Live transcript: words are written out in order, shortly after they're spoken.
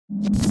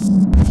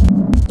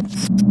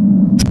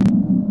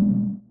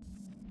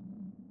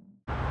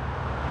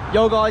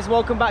Yo guys,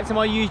 welcome back to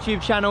my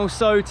YouTube channel.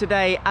 So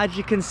today, as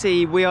you can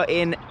see, we are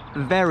in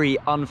very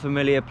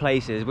unfamiliar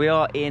places. We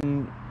are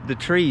in the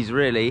trees,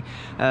 really.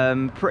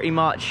 Pretty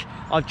much,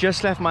 I've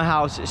just left my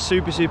house. It's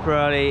super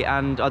early,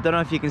 and I don't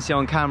know if you can see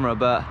on camera,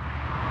 but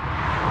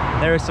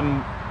there is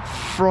some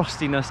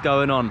frostiness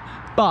going on.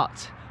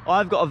 But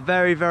I've got a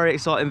very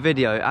exciting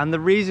video, and the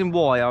reason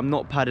why I'm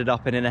not padded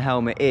up and in a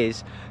helmet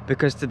is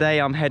because today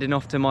I'm heading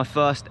off to my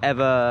first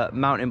ever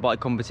mountain bike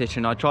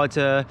competition. I tried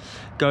to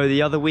go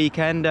the other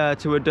weekend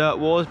to a Dirt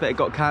Wars, but it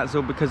got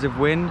cancelled because of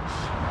wind.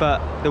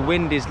 But the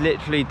wind is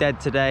literally dead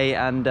today,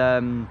 and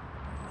I'm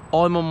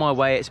on my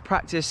way. It's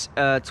practice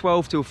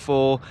 12 till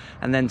 4,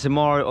 and then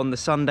tomorrow on the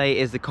Sunday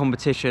is the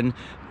competition.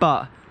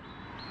 But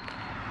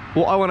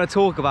what I want to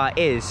talk about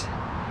is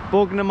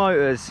Bogner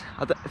Motors.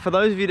 For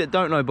those of you that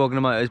don't know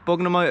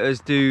Bogner Motors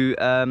do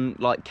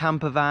like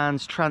camper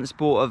vans,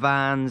 transporter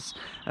vans,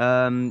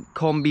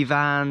 combi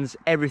vans,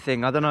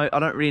 everything. I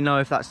don't really know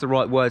if that's the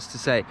right words to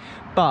say,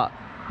 but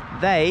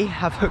they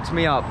have hooked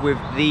me up with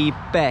the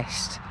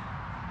best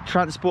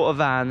transporter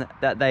van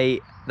that they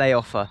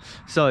offer.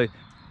 So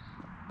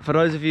for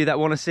those of you that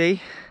want to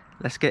see,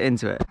 let's get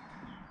into it.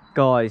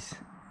 Guys,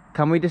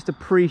 can we just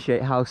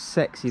appreciate how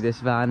sexy this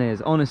van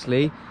is?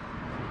 Honestly,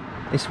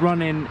 it's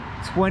running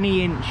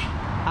 20-inch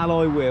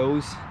alloy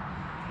wheels.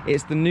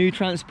 It's the new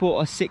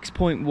Transporter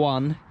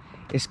 6.1.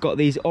 It's got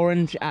these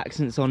orange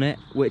accents on it,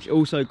 which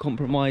also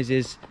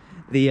compromises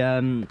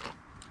the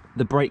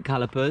brake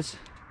calipers.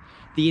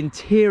 The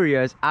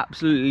interior is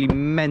absolutely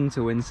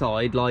mental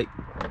inside. Like,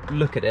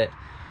 look at it.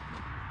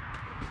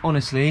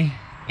 Honestly,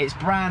 it's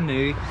brand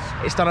new.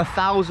 It's done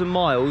 1,000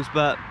 miles,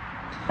 but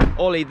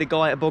Ollie, the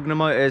guy at Bogner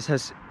Motors,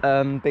 has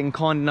been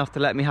kind enough to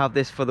let me have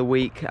this for the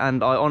week,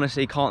 and I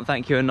honestly can't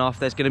thank you enough.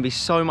 There's going to be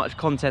so much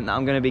content that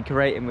I'm going to be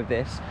creating with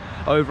this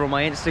over on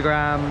my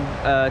Instagram,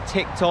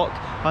 TikTok.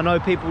 I know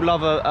people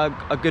love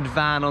a good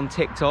van on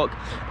TikTok,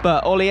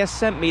 but Ollie has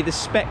sent me the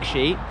spec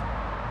sheet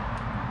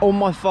on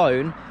my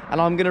phone, and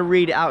I'm going to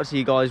read it out to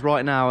you guys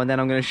right now, and then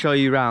I'm going to show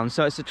you around.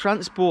 So it's a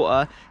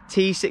Transporter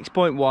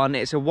T6.1.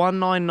 It's a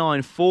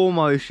 199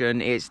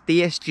 4Motion. It's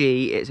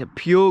DSG. It's a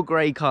pure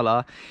grey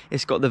colour.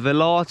 It's got the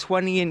Velar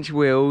 20-inch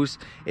wheels.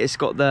 It's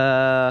got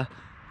the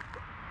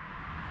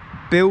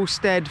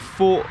Bilstead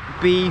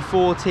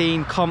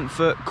B14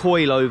 Comfort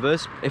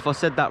coilovers, if I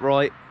said that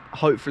right.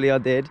 Hopefully I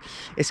did.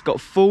 It's got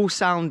full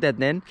sound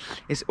deadening.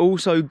 It's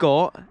also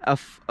got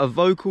a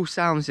vocal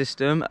sound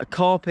system, a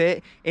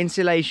carpet,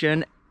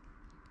 insulation,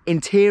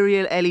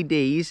 interior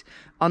LEDs,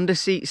 under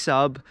seat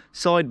sub,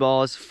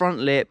 sidebars, front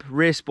lip,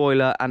 rear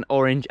spoiler, and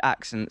orange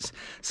accents.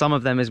 Some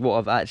of them is what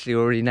I've actually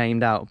already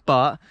named out,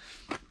 but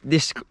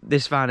this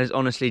van is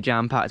honestly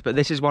jam-packed. But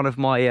this is one of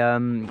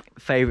my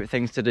favorite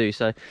things to do.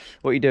 So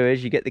what you do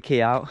is you get the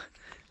key out,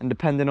 and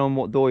depending on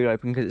what door you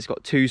open, because it's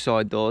got 2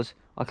 side doors,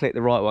 I click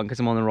the right one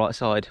because I'm on the right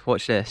side.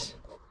 Watch this.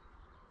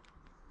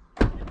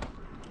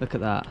 Look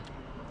at that.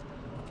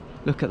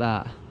 Look at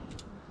that.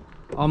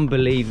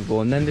 Unbelievable.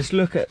 And then just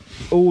look at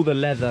all the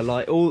leather,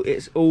 like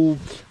it's all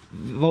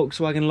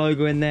Volkswagen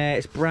logo in there.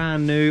 It's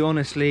brand new.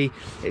 Honestly,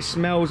 it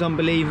smells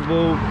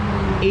unbelievable,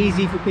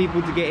 easy for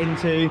people to get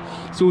into.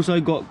 It's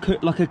also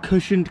got like a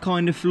cushioned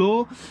kind of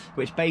floor,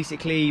 which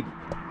basically,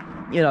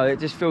 you know, it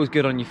just feels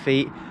good on your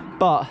feet.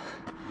 But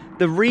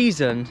the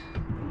reason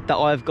that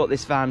I've got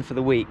this van for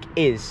the week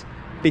is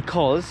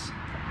because,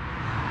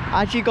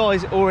 as you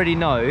guys already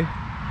know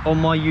on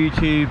my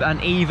YouTube and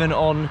even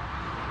on,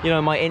 you know,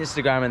 my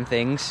Instagram and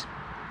things,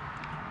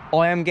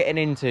 I am getting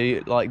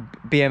into like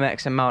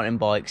BMX and mountain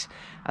bikes,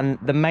 and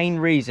the main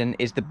reason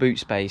is the boot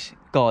space.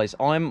 Guys,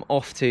 I'm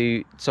off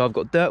to, so I've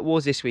got Dirt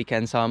Wars this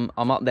weekend, so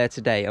I'm up there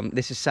today.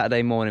 This is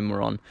Saturday morning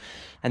we're on,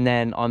 and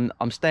then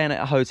I'm staying at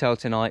a hotel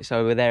tonight,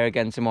 so we're there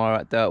again tomorrow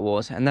at Dirt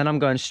Wars, and then I'm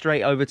going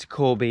straight over to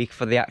Corby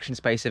for the Action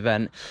Space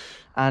event.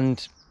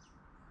 And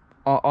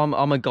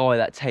I'm a guy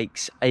that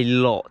takes a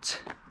lot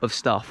of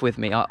stuff with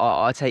me.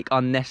 I take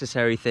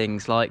unnecessary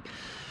things, like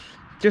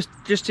just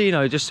so you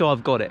know, just so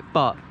I've got it.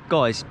 But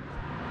guys,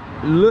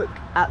 look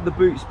at the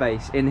boot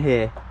space in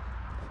here.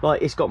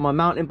 Like, it's got my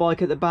mountain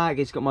bike at the back,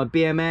 it's got my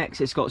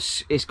BMX,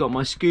 it's got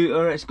my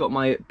scooter, it's got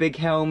my big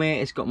helmet,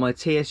 it's got my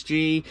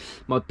TSG,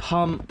 my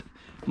pump,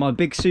 my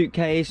big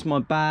suitcase, my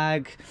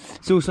bag.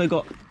 It's also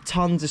got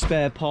tons of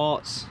spare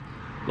parts,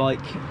 like,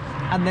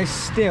 and there's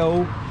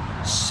still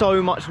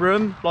so much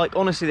room. Like,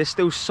 honestly, there's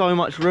still so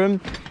much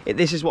room.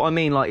 This is what I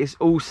mean, like, it's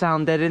all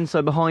sound deadened.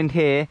 So behind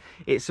here,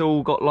 it's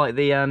all got like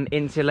the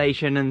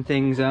insulation and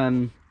things,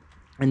 and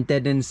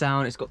deadened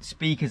sound. It's got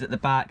speakers at the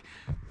back,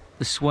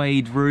 the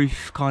suede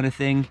roof kind of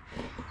thing.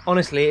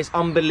 Honestly, it's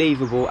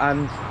unbelievable.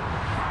 And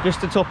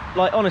just to top,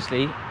 like,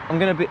 honestly,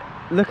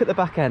 look at the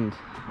back end.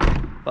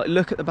 Like,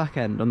 look at the back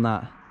end on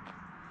that.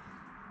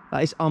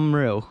 That is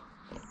unreal.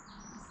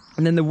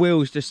 And then the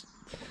wheels, just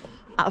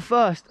at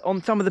first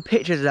on some of the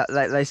pictures that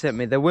they sent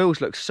me, the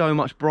wheels look so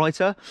much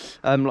brighter,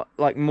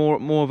 like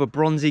more of a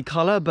bronzy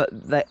color, but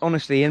they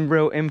honestly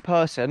in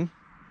person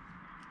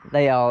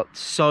They are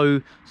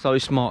so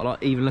smart.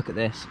 Like, even look at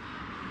this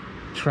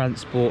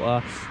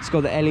transporter. It's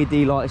got the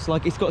LED lights.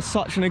 Like, it's got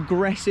such an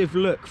aggressive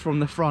look from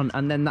the front,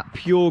 and then that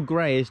pure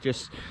grey is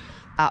just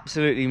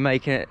absolutely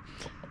making it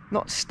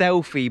not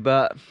stealthy,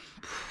 but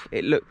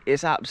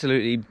it's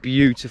absolutely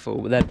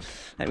beautiful. But then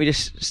let me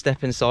just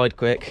step inside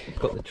quick.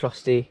 Got the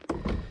trusty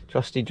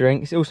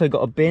drinks. It's also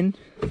got a bin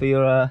for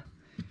your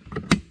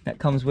that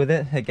comes with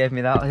it. They gave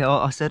me that.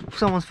 I said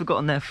someone's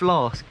forgotten their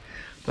flask,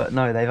 but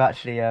no, they've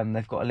actually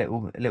they've got a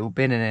little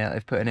bin in here that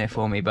they've put in here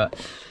for me. But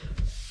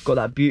got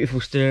that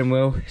beautiful steering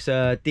wheel. It's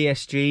a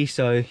DSG,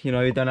 so you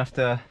know, you don't have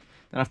to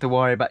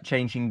worry about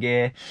changing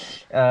gear.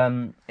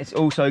 It's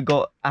also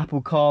got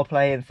Apple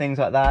CarPlay and things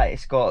like that.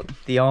 It's got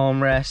the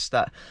armrest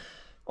that,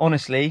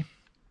 honestly,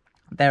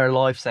 they're a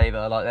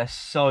lifesaver. Like, they're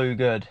so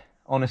good,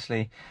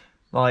 honestly.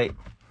 Like,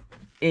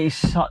 it is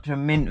such a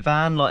mint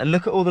van. Like, and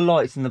look at all the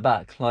lights in the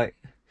back. Like,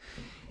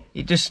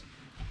 you just,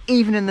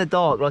 even in the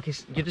dark, like,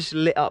 you're just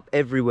lit up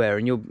everywhere,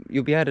 and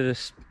you'll be able to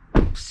just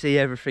see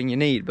everything you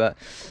need. But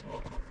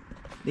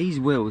these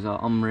wheels are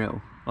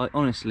unreal. Like,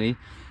 honestly,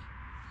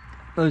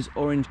 those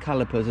orange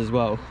calipers as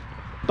well.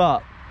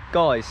 But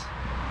guys,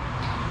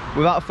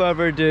 without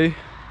further ado,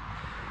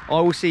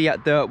 I will see you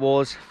at Dirt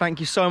Wars. Thank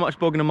you so much,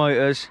 Bognor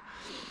Motors.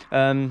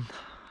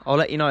 I'll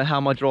let you know how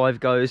my drive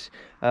goes.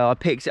 I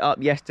picked it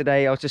up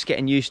yesterday. I was just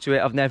getting used to it.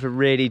 I've never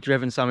really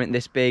driven something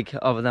this big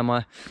other than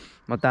my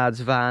dad's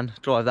van.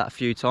 Drive that a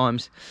few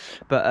times,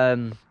 but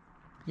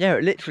yeah,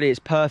 it literally is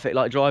perfect.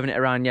 Like, driving it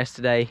around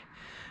yesterday,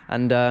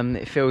 and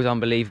it feels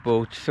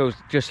unbelievable. It feels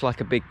just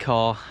like a big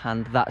car,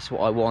 and that's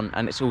what I want.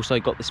 And it's also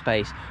got the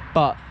space.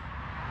 But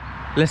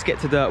let's get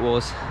to Dirt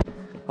Wars.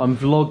 I'm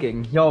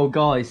vlogging. Yo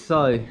guys,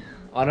 so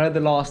I know the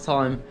last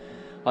time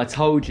I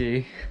told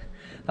you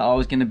that I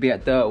was going to be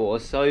at Dirt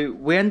Wars, so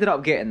we ended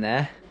up getting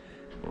there.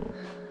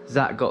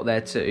 Zach got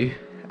there too,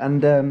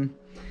 and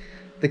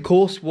the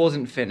course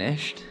wasn't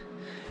finished.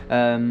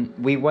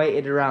 We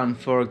waited around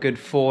for a good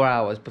 4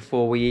 hours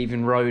before we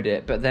even rode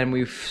it, but then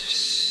we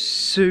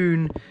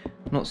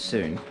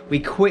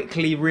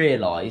quickly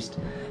realised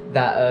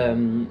that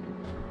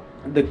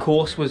the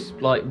course was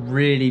like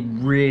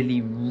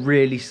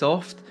really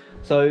soft.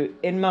 So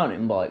in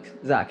mountain bikes,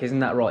 Zach, isn't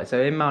that right?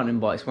 So in mountain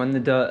bikes, when the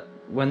dirt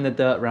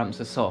ramps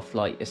are soft,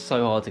 like, it's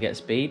so hard to get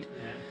speed.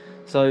 Yeah.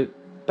 So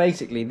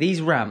basically, these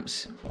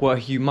ramps were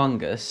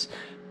humongous,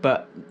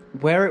 but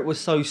where it was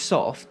so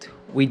soft,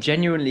 we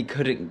genuinely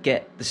couldn't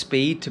get the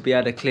speed to be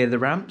able to clear the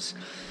ramps.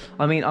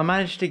 I mean, I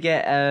managed to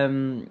get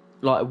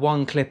like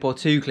 1 clip or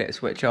 2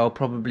 clips, which I'll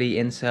probably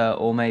insert,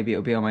 or maybe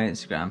it'll be on my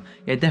Instagram.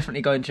 Yeah,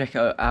 definitely go and check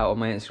it out on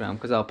my Instagram,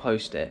 because I'll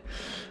post it.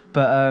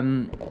 But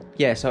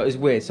yeah, so it was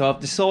weird. So I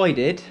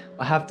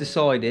have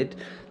decided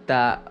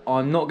that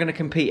I'm not going to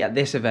compete at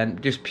this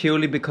event, just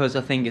purely because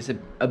I think it's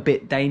a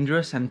bit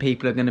dangerous and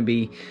people are going to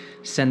be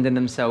sending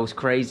themselves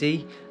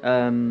crazy.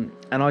 And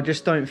I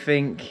just don't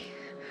think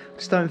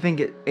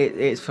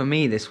it's for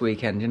me this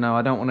weekend. You know,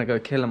 I don't want to go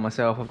killing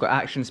myself. I've got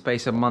Action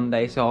Space on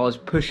Monday, so I was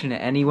pushing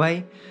it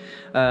anyway.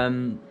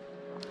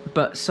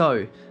 But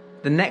so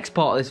the next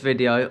part of this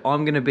video,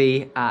 I'm going to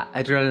be at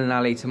Adrenaline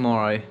Alley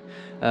tomorrow,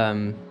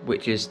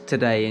 which is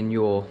today in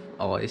your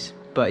eyes.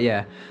 But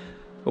yeah,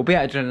 we'll be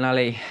at Adrenaline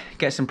Alley,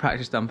 get some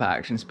practice done for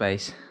Action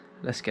Space.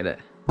 Let's get it.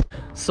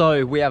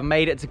 So we have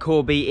made it to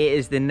Corby. It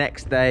is the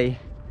next day.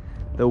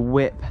 The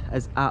whip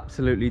is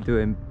absolutely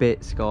doing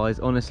bits, guys.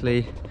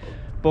 Honestly,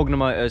 Bognor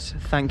Motors,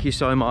 thank you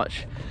so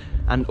much.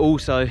 And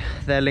also,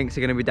 their links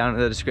are going to be down in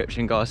the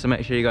description, guys, so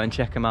make sure you go and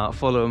check them out.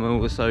 Follow them on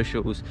all the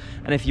socials.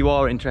 And if you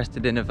are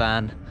interested in a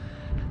van,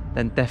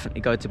 then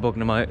definitely go to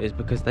Bognor Motors,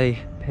 because they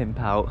pimp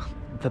out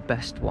the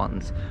best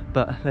ones.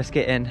 But let's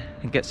get in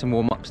and get some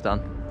warm-ups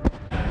done.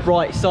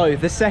 Right, so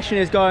the session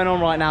is going on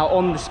right now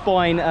on the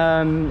spine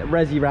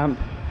resi ramp.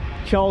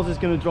 Charles is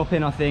going to drop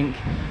in, I think.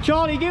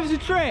 Charlie, give us a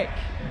trick.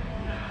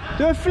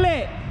 Do a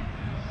flip.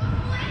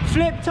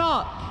 Flip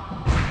tuck.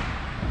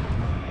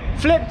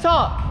 Flip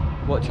tuck.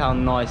 Watch how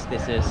nice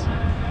this is.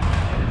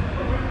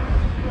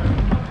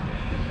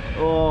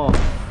 Oh.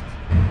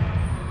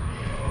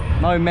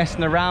 No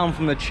messing around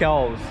from the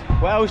Charles.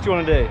 What else do you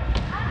want to do?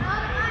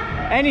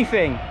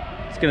 Anything.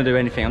 It's going to do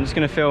anything. I'm just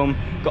going to film.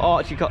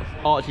 Got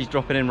Archie's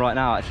dropping in right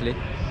now, actually.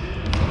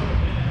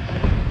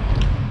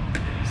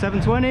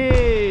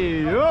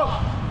 720. Oh.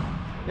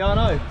 Yeah, I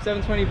know.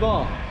 720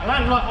 bar. I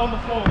landed like on the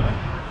floor, though.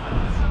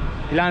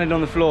 He landed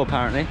on the floor,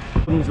 apparently.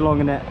 He's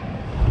long in it.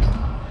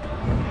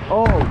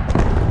 Oh.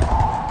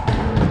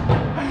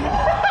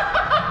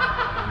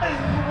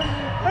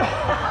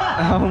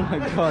 Oh my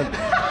god.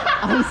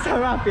 I'm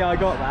so happy I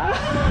got that.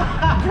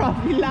 Bro,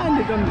 he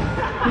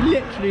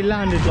literally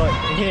landed like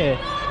here.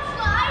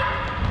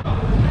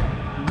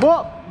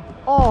 What?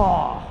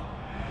 Oh,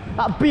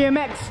 that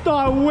BMX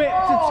style whip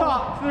to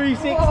tuck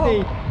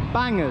 360.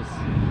 Bangers.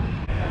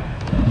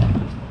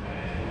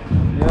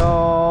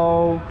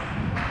 Yo.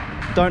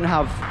 Don't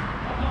have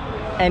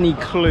any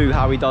clue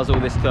how he does all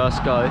this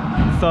first go.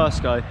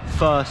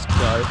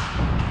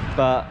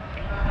 But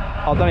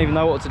I don't even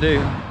know what to do.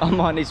 I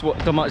might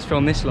just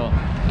film this lot.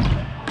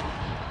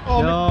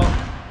 Oh,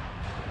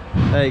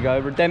 There you go,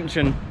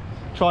 redemption.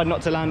 Tried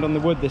not to land on the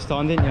wood this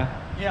time, didn't you?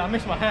 Yeah, I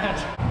missed my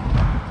hand.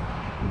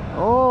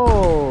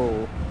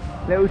 Oh,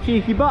 little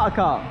cheeky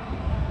buttercup.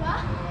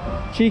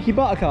 What? Cheeky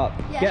buttercup.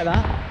 Yeah. Get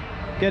that?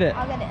 Get it.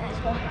 I'll get it, let's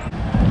go.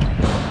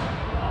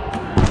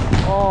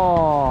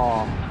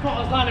 Oh. I thought I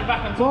was landing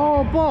back on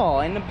top.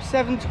 Bar in the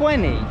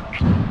 720. I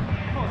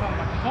thought I was landing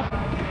back on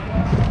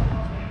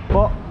top.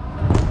 What?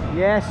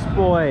 Yes,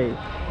 boy.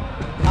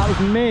 That was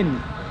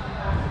mint.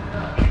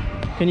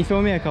 Can you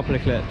film me a couple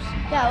of clips?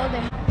 Yeah, I will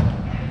do.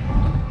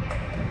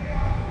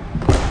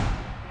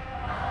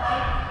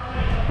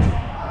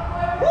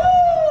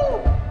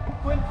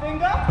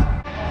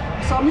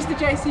 So Mr.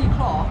 JC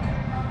Clark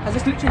has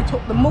just literally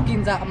took the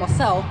muggins out of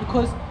myself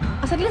because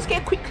I said, let's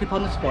get a quick clip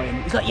on the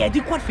spine. He's like, yeah,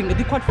 do quad finger,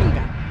 do quad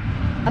finger.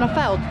 And I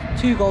failed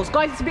 2 goals.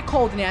 Guys, it's a bit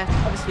cold in here,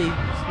 obviously.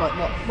 It's like,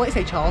 what do you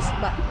say, Charles?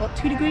 About, what,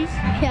 2 degrees?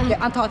 Yeah.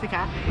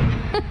 Antarctica.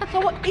 So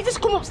what, he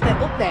just come up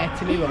there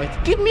to me, right?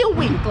 Give me a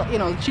wink, like, you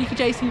know, cheeky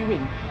JC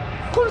wink.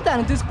 Comes down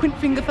and does quint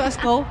finger first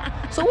goal.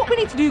 So what we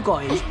need to do,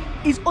 guys,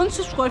 is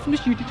unsubscribe from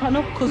this YouTube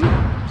channel because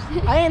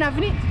I ain't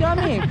having it, you know what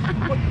I mean?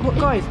 But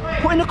guys,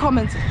 put in the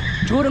comments,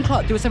 Jordan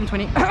Clark, do a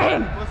 720.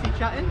 What's he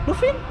chatting?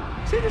 Nothing?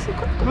 See this?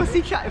 What's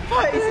he chatting?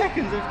 30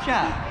 seconds of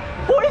chat.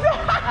 What is it?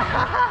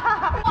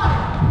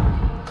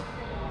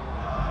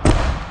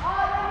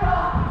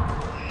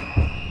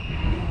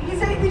 He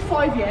said it did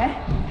 5, yeah?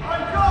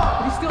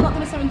 But he's still not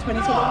done a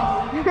 720, so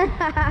what do we do?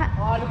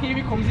 Oh, look, here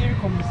he comes, here he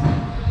comes.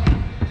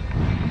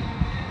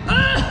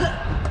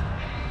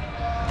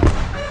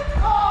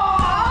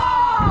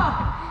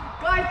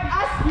 Guys,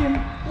 ask him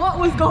what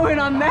was going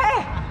on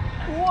there.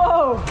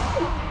 Whoa.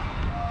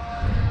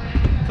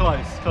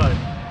 Close, close.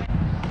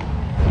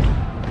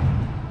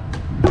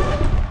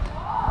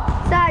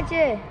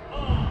 Sachi.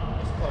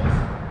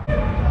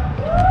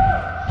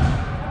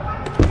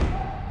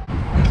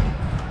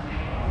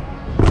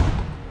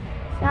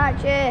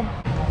 Sachi.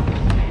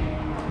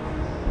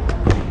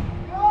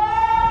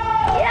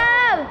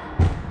 Yo!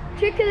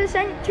 Trick of the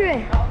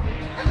century.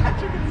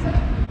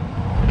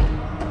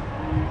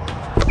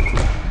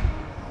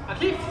 I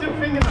keep still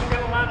thinking I'm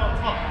going to land on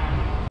top.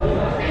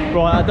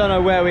 Right, I don't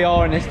know where we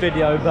are in this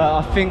video, but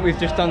I think we've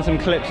just done some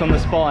clips on the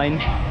spine.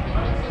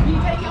 Can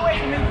you take it away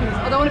from me, please?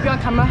 I don't want to be on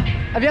camera.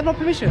 Have you had my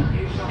permission?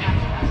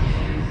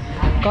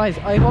 Guys,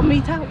 I have 1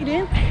 meter. What are you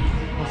doing?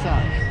 What's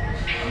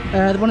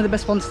that? One of the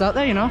best sponsors out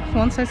there, you know. Come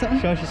on, say something.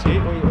 Show us your seat.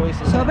 What is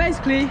it? So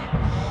basically,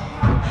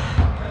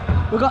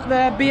 we got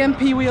the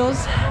BMP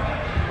wheels.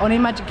 Only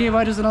Magic Gear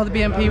riders and all the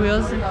BMP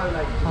wheels.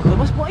 Oh, God,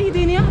 what are you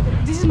doing here?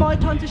 This is my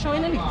time to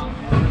shine, isn't it?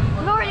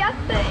 We've already had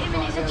 30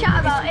 minutes of chat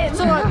about it. It's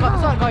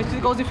alright, guys,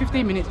 it goes in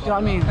 15 minutes, do you know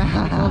what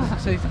I mean?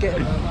 So it's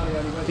getting...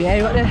 But yeah,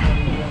 we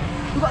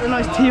got the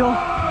nice teal.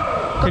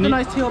 Got the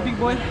nice teal, big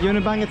boy. You want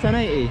to bang a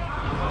 1080?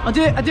 I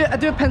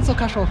do a pencil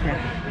cash roll for you.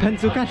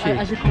 Pencil cashy?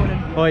 As you call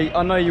them. Oi,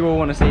 I know you all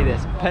want to see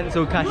this.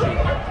 Pencil cashy.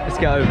 Let's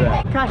get over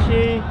there.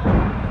 Cashy!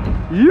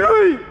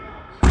 Yay!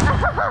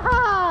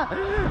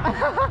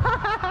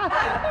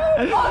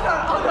 Hold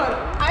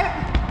on.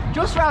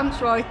 Just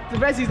ramps, right? The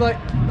res is like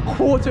a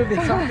quarter of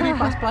this, so I'm really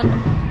fast plan.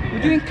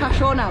 We're doing cash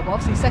roll now, but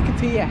obviously second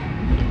tier.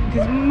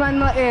 Because man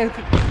like here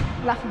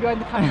laughing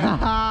behind the camera.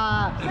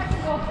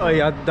 Oh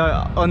yeah, I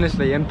don't,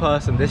 honestly, in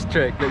person, this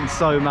trick looks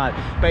so mad.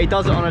 But he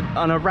does it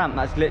on a ramp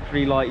that's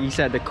literally, like you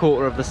said, a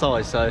quarter of the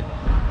size. So,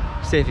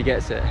 see if he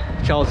gets it.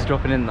 Charles is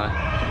dropping in though.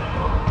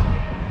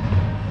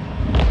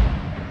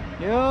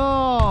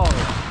 Yo!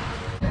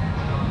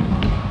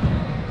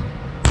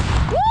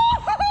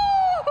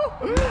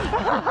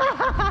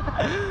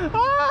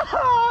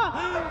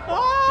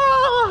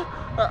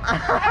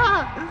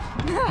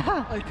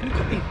 Can you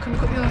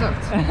cut the others out?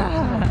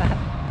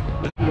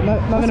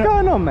 What's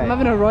going on, mate? I'm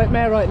having a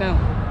nightmare right now.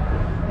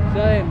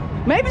 So,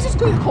 maybe it's just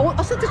because it's cold.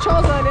 I said to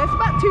Charles earlier, it's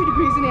about 2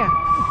 degrees in here. Do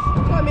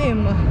you know what I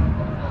mean? I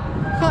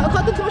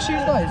can't do too much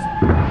shoes, guys.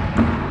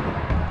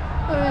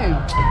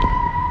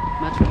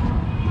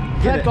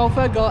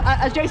 Third goal.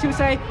 As Jason would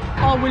say,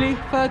 oh Willie,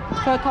 third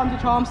time's a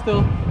charm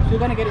still. So you're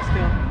gonna get it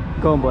still.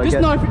 Go on, boy. Just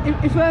know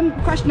if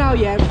crash now,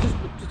 yeah.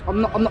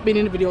 I'm not being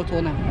in the video at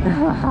all now.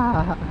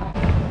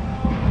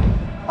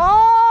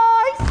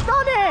 Oh, he's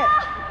done it!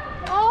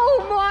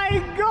 Oh my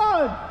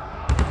god!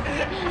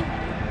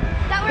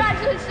 That was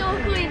actually so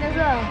clean as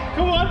well.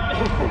 Come on!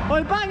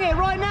 Oi, bang it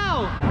right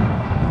now!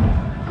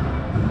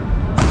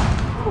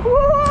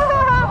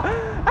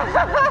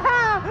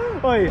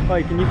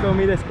 Oi, can you film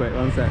me this quick?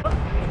 1 sec.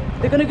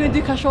 They're gonna go and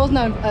do cash rolls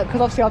now,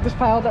 because obviously I've just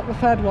failed at the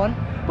 3rd one.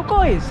 But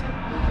guys,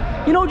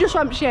 you know, just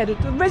ramp share, the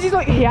resi's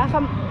like here,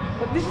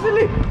 but this is a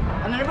loop,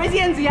 and then the resi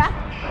ends here.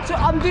 So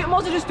I might as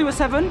well just do a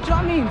 7, do you know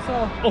what I mean?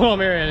 So All I'm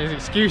hearing is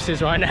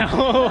excuses right now.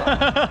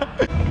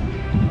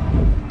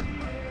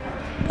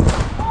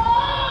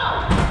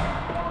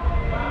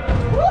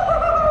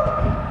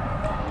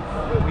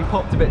 We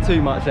popped a bit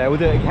too much there, we'll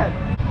do it again.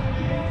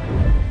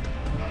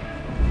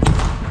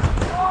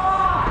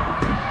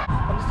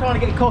 I'm just trying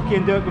to get cocky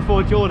and do it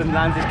before Jordan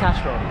lands his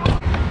cash roll.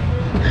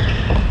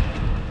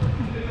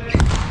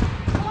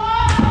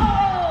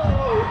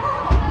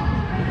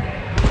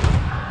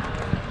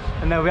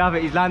 And there we have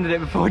it, he's landed it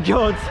before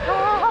George.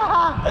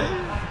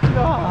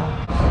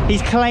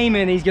 He's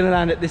claiming he's gonna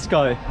land at this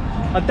go.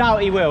 I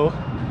doubt he will.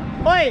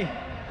 Oi!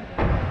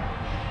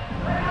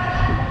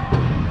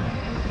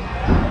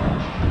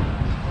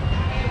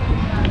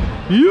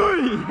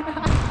 Yay!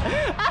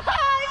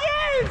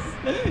 Yes!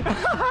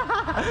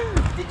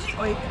 Did you,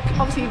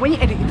 obviously, when you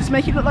edit, you just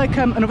make it look like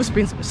another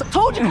spin. So,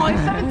 told you guys,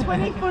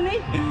 720, funny.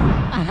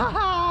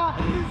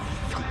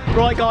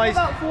 Right, guys.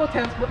 About 4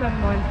 attempts, but never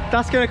mind.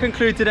 That's going to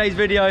conclude today's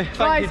video.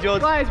 Thank you,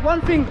 George. Guys,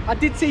 one thing I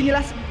did see in your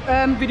last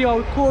video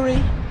with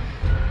Corey,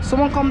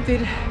 someone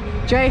commented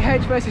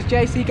JH versus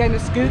JC game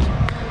is good.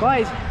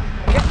 Guys,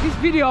 get this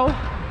video.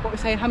 What we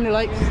saying? How many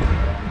likes?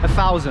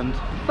 1,000.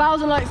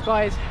 1,000 likes,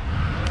 guys.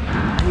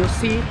 And you'll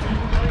see it.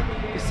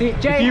 You'll see it.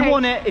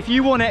 JH. If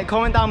you want it,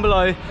 comment down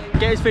below.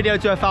 Get this video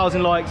to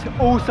 1,000 likes.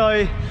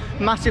 Also,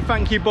 massive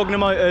thank you, Bogner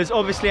Motors.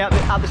 Obviously, at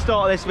the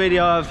start of this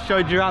video, I've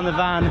showed you around the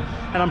van,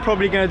 and I'm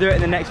probably going to do it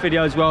in the next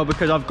video as well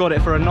because I've got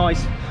it for a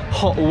nice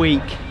hot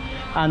week,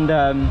 and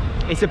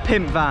it's a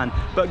pimp van.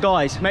 But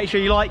guys, make sure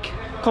you like,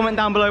 comment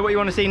down below what you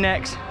want to see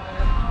next.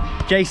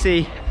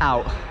 JC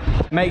out.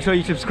 Make sure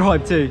you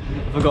subscribe too.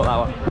 I forgot that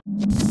one.